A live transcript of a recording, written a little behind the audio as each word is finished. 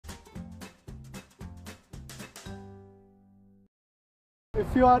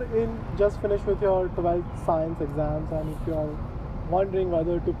If you are just finished with your 12th science exams, and if you are wondering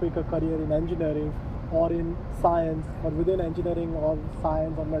whether to pick a career in engineering or in science, or within engineering or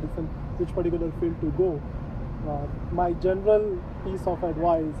science or medicine, which particular field to go, my general piece of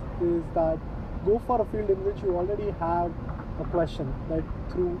advice is that go for a field in which you already have a question that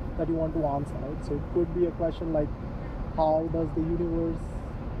you want to answer, right? So it could be a question like, how does the universe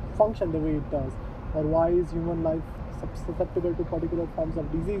function the way it does, or why is human life susceptible to particular forms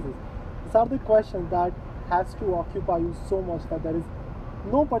of diseases? These are the questions that has to occupy you so much that there is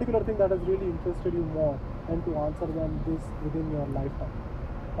no particular thing that has really interested you more than to answer them this within your lifetime.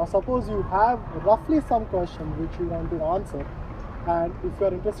 Now suppose you have roughly some question which you want to answer, and if you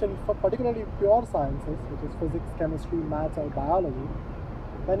are interested in particularly pure sciences, which is physics, chemistry, maths or biology,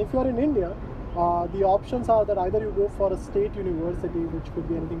 then if you are in India, the options are that either you go for a state university, which could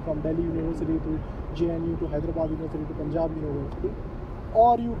be anything from Delhi University to JNU to Hyderabad University to Punjab University,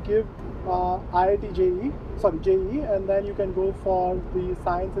 or you give IIT JEE, and then you can go for the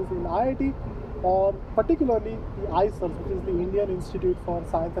sciences in IIT, or particularly the ISERS, which is the Indian Institute for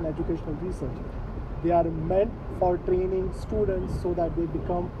Science and Educational Research. They are meant for training students so that they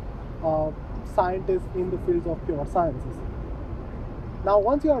become scientists in the fields of pure sciences. Now,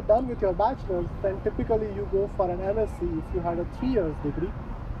 once you are done with your bachelor's, then typically you go for an MSc if you had a 3 years degree.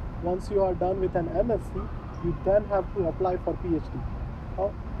 Once you are done with an MSc, you then have to apply for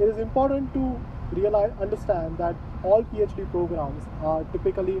PhD. It is important to understand that all PhD programs are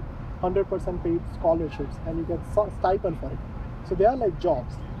typically 100% paid scholarships, and you get stipend for it. So they are like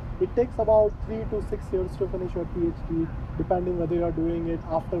jobs. It takes about 3 to 6 years to finish your PhD, depending whether you are doing it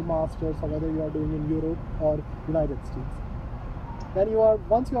after masters or whether you are doing it in Europe or United States. Then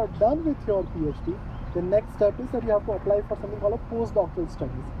once you are done with your PhD, the next step is that you have to apply for something called a postdoctoral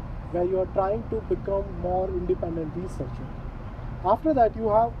studies, where you are trying to become more independent researcher. After that, you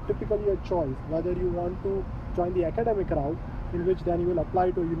have typically a choice whether you want to join the academic route, in which then you will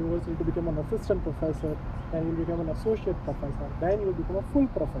apply to a university to become an assistant professor, then you will become an associate professor, then you will become a full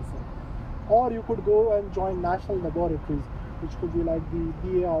professor. Or you could go and join national laboratories, which could be like the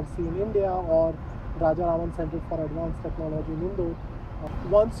DARC in India or Rajaraman Center for Advanced Technology in Indore.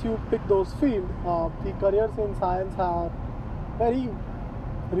 Once you pick those fields, the careers in science are very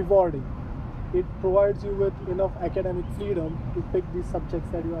rewarding. It provides you with enough academic freedom to pick the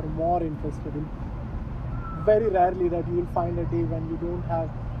subjects that you are more interested in. Very rarely that you will find a day when you don't have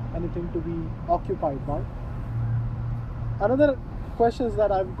anything to be occupied by. Another questions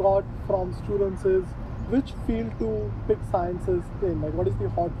that I've got from students is, which field to pick sciences in? Like, what is the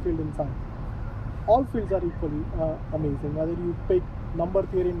hot field in science? All fields are equally amazing, whether you pick number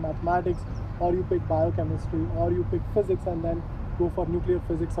theory in mathematics, or you pick biochemistry, or you pick physics and then go for nuclear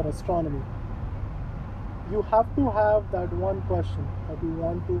physics or astronomy. You have to have that one question that you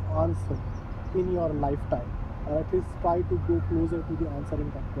want to answer in your lifetime, or at least try to go closer to the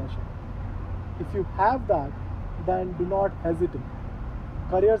answering that question. If you have that, then do not hesitate.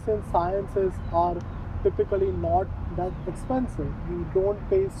 Careers in sciences are typically not that expensive. You don't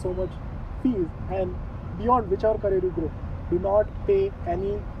pay so much fees, and beyond whichever career you go, do not pay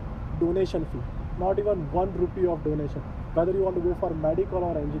any donation fee, not even 1 rupee of donation. Whether you want to go for medical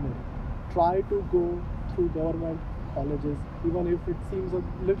or engineering, try to go through government colleges, even if it seems a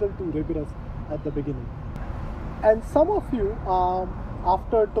little too rigorous at the beginning. And some of you,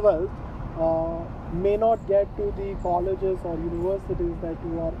 after 12th, may not get to the colleges or universities that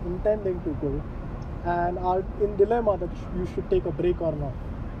you are intending to go, and are in dilemma that you should take a break or not.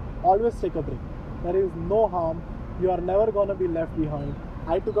 Always take a break. There is no harm. You are never going to be left behind.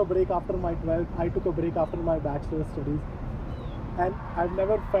 I took a break after my 12th. I took a break after my bachelor's studies, and I've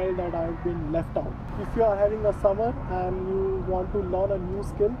never felt that I've been left out. If you are having a summer and you want to learn a new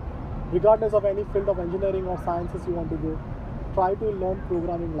skill, regardless of any field of engineering or sciences you want to go, try to learn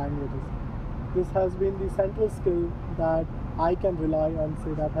programming languages. This has been the central skill that I can rely on,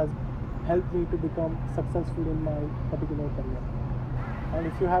 say, that has helped me to become successful in my particular career. And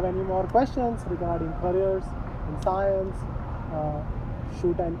if you have any more questions regarding careers in science,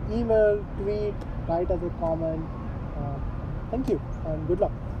 shoot an email, tweet, write as a comment. Thank you and good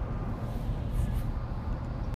luck.